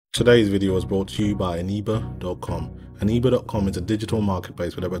Today's video was brought to you by Aniba.com. Aniba.com is a digital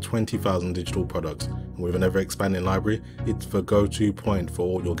marketplace with over 20,000 digital products, and with an ever-expanding library, it's the go-to point for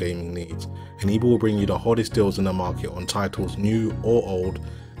all your gaming needs. Aniba will bring you the hottest deals in the market on titles new or old,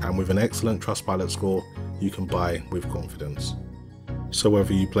 and with an excellent Trustpilot score, you can buy with confidence. So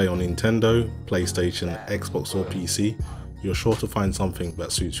whether you play on Nintendo, PlayStation, Xbox or PC, you're sure to find something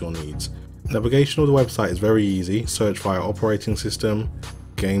that suits your needs. Navigation of the website is very easy. Search via operating system,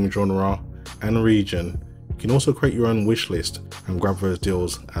 game genre and region. You can also create your own wish list and grab those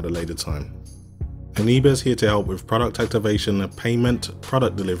deals at a later time. Aniba is here to help with product activation, payment,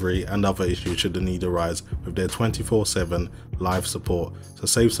 product delivery and other issues should the need arise with their 24/7 live support. So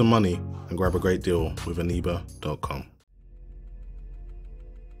save some money and grab a great deal with Aniba.com.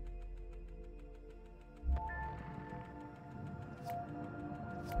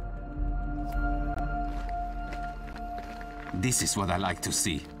 This is what I like to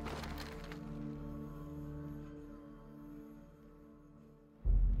see.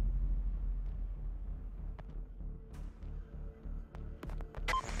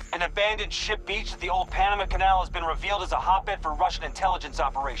 An abandoned ship beach at the old Panama Canal has been revealed as a hotbed for Russian intelligence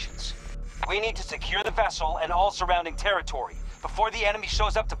operations. We need to secure the vessel and all surrounding territory before the enemy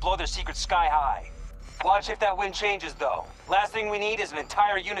shows up to blow their secret sky high. Watch if that wind changes, though. Last thing we need is an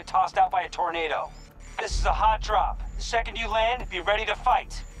entire unit tossed out by a tornado. This is a hot drop. The second you land, be ready to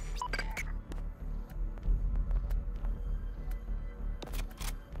fight.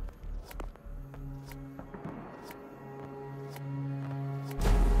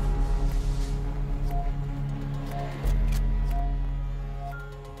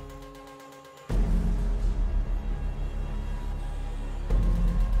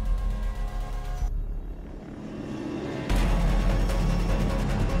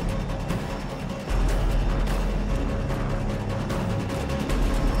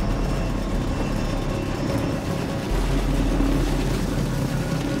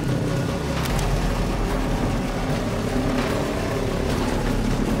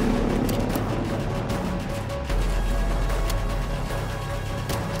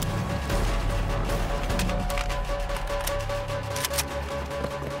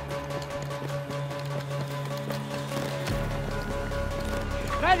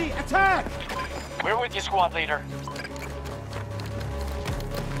 Ready, attack! We're with you, squad leader.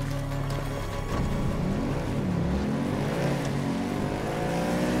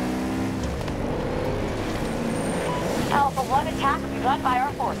 Alpha 1 attack begun by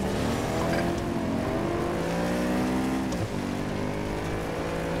our forces.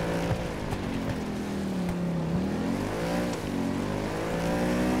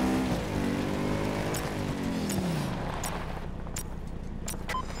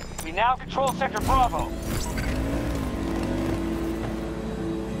 We now control Sector Bravo.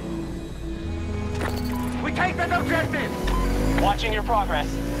 We take that objective! Watching your progress.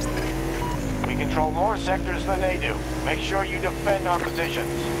 We control more sectors than they do. Make sure you defend our positions.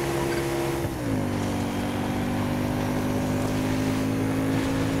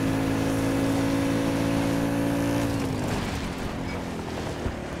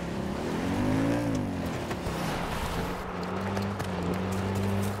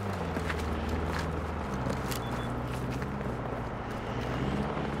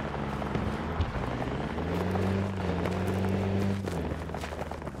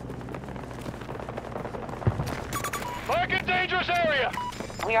 Mark a dangerous area!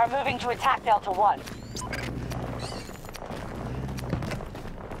 We are moving to attack Delta 1.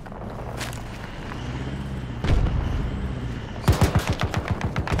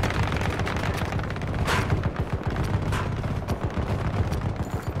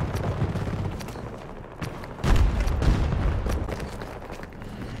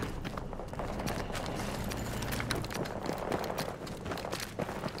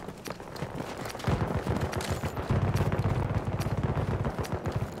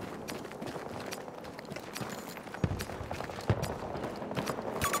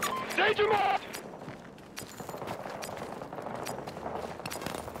 Danger mark!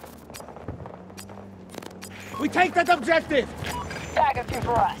 We take that objective! Bag of few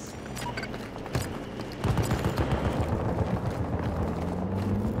for us.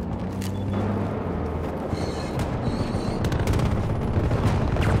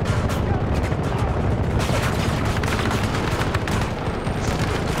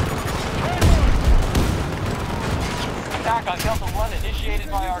 Attack on Delta 1 initiated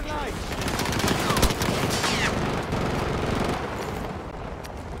by our troops.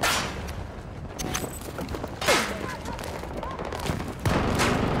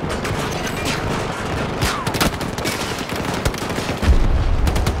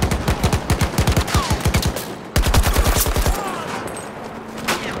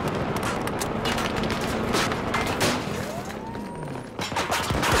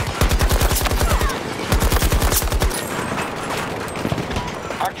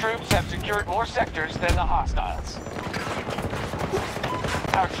 Our troops have secured more sectors than the hostiles.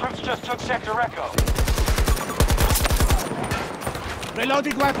 Our troops just took Sector Echo.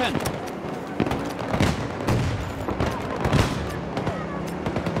 Reloading weapon!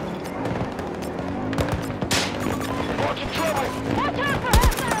 Watch trouble! Watch out for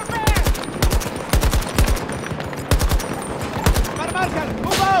hostile there! Marker,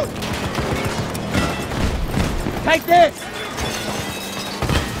 move out! Take this!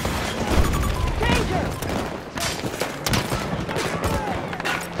 Danger!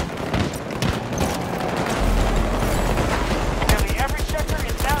 Nearly every sector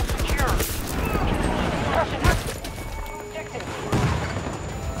is now secure. Russian objective.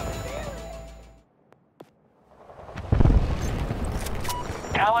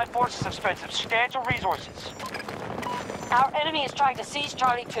 Allied forces have spent substantial resources. Our enemy is trying to seize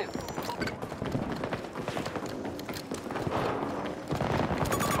Charlie 2.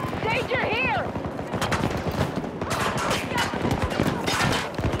 Danger here!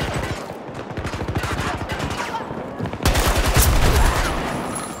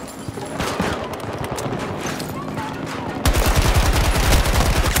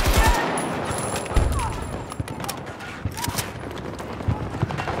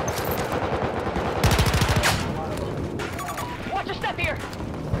 Watch your step here!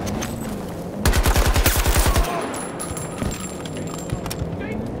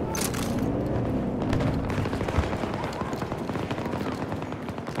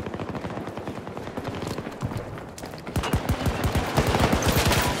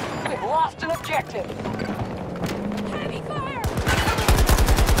 We've lost an objective. Heavy fire!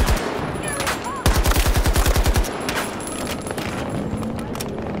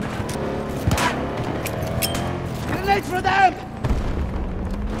 Grenades for them!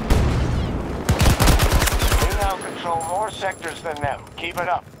 We now control more sectors than them. Keep it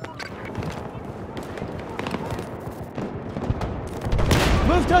up.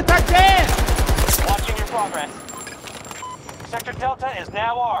 Move to attack there! Watching your progress. Sector Delta is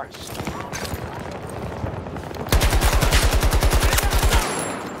now ours.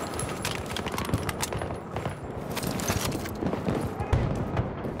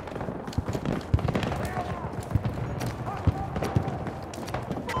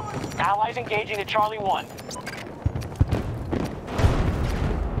 Allies engaging at Charlie 1.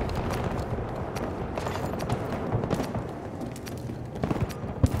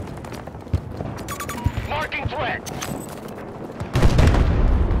 Marking threat!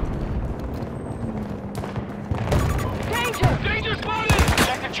 Danger! Danger spotted!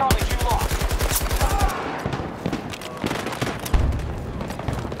 Sector Charlie 2 lost.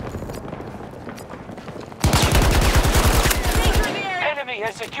 Danger in the area! Enemy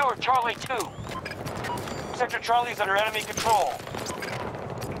has secured Charlie 2. Sector Charlie is under enemy control.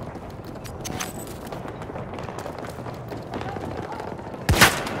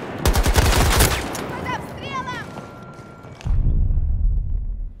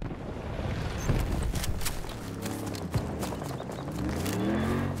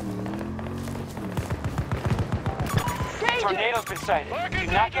 Tornado's been sighted.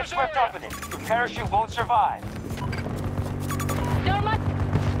 Do not get swept up in it. Your parachute won't survive. Thermal-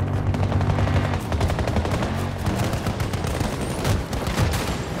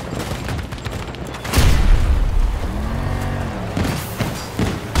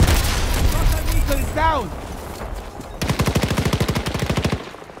 Russian vehicle is down!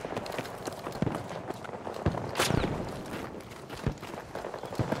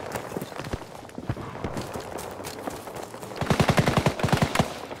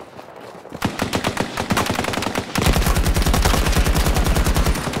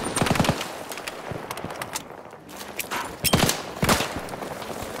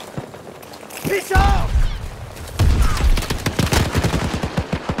 Peace out!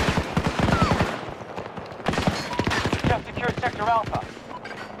 Just secured Sector Alpha.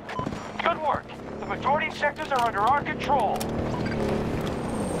 Good work. The majority of sectors are under our control.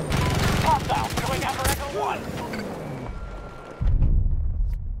 Hostiles going after Echo 1.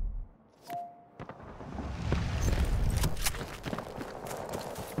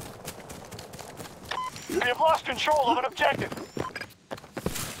 We have lost control of an objective.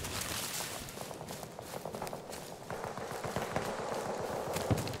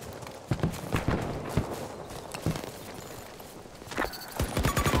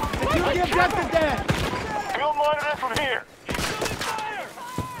 Secure the objective there! We'll monitor from here.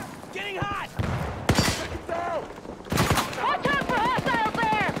 Getting hot! Watch out for hostiles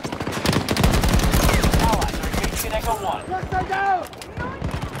there! Allies are engaging in Echo 1. Cluster down!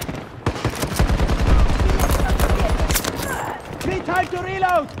 Three Time to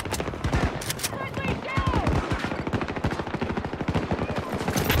reload!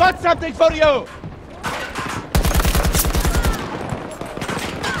 Got something for you!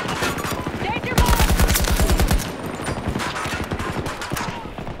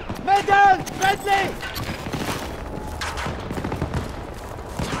 Medal! Friendly!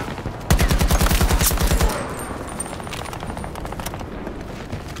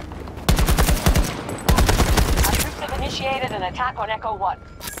 Our troops have initiated an attack on Echo 1.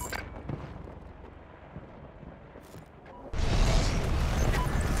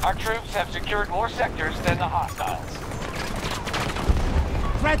 Our troops have secured more sectors than the hostiles.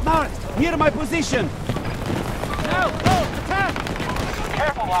 Threat marked! Near my position! Now! Go! Attack!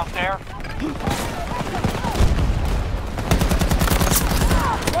 Careful out there.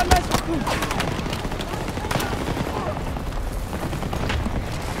 One less two!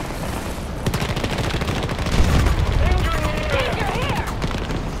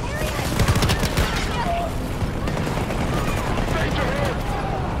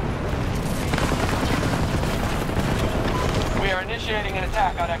 Initiating an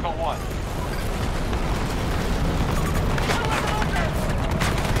attack on Echo 1.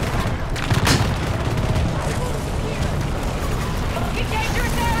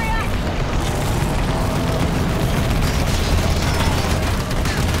 Dangerous area!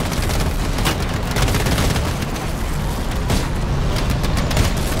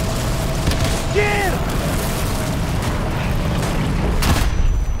 Gear!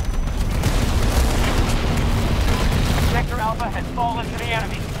 Sector Alpha has fallen to the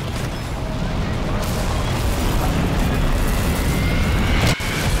enemy.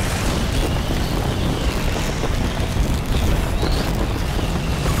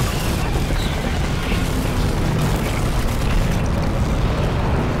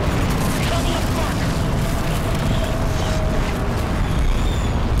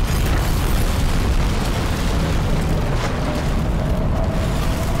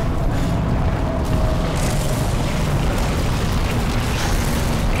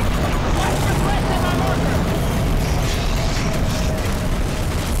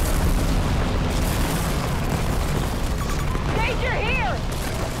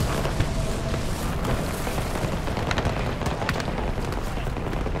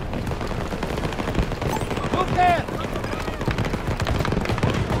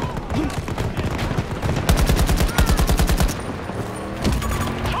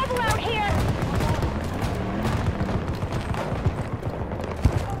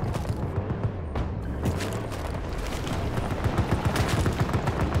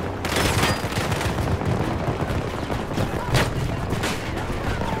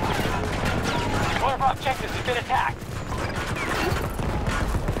 Objectives have been attacked.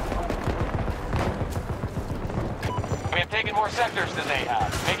 We have taken more sectors than they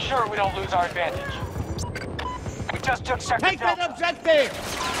have. Make sure we don't lose our advantage. We just took sector Take that Delta. objective!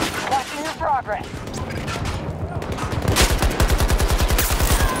 Watching your progress.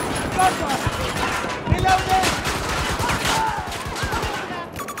 Got one! Reloading!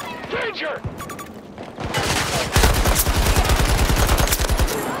 Danger!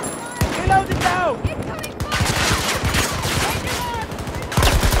 Reloading now!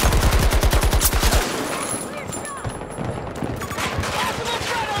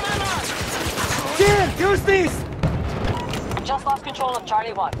 Here, use these! Just lost control of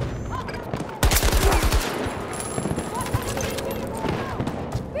Charlie 1.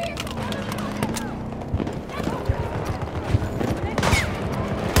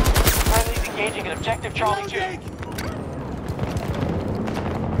 Friendly's engaging at objective Charlie 2.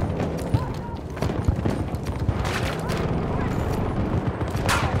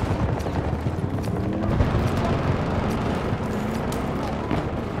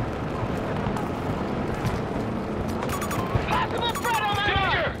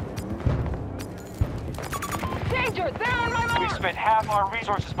 Spent half our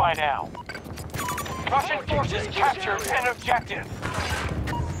resources by now. Russian forces captured an objective.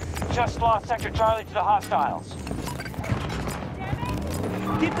 Just lost Sector Charlie to the hostiles.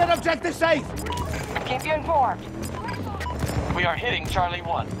 Keep that objective safe! Keep you informed. We are hitting Charlie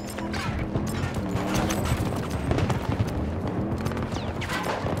 1.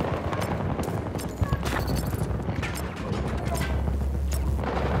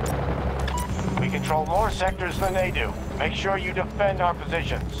 We control more sectors than they do. Make sure you defend our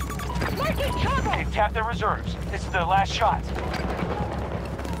positions. They've tapped their reserves. This is their last shot.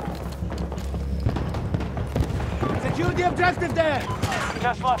 Secure the objective there!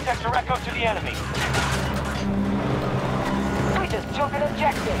 Just lost Sector Echo to the enemy. We just took an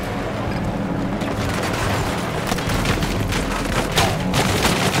objective.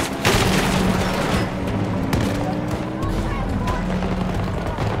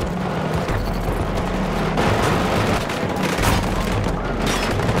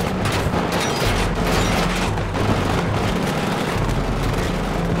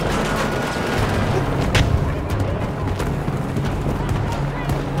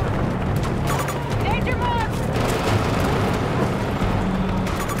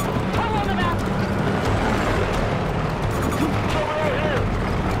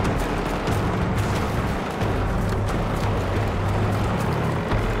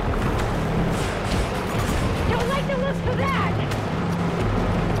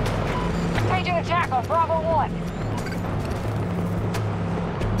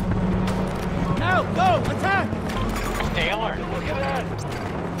 Now, go! Attack! Stay alert. Look at that.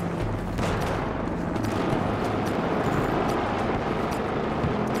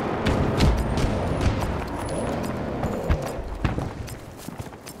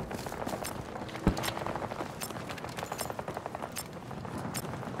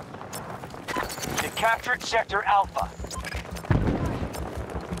 You captured Sector Alpha.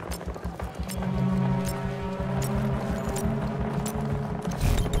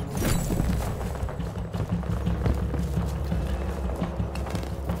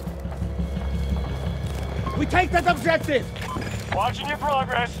 We take that objective! Watching your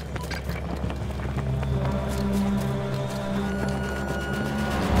progress.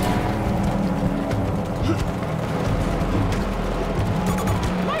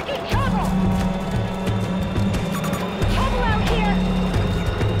 Marking trouble! Trouble out here!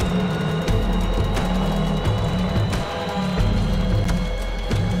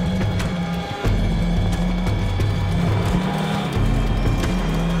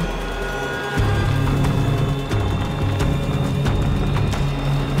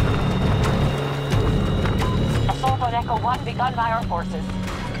 Assault on Echo 1 begun by our forces.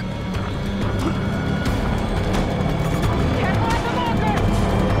 Careful at the marker!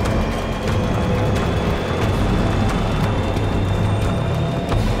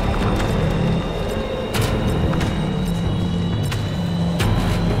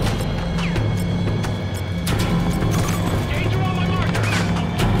 Danger on my marker.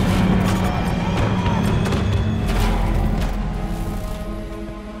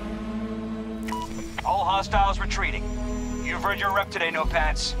 All hostiles retreating. You've heard your rep today, No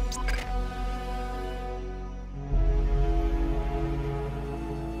Pants.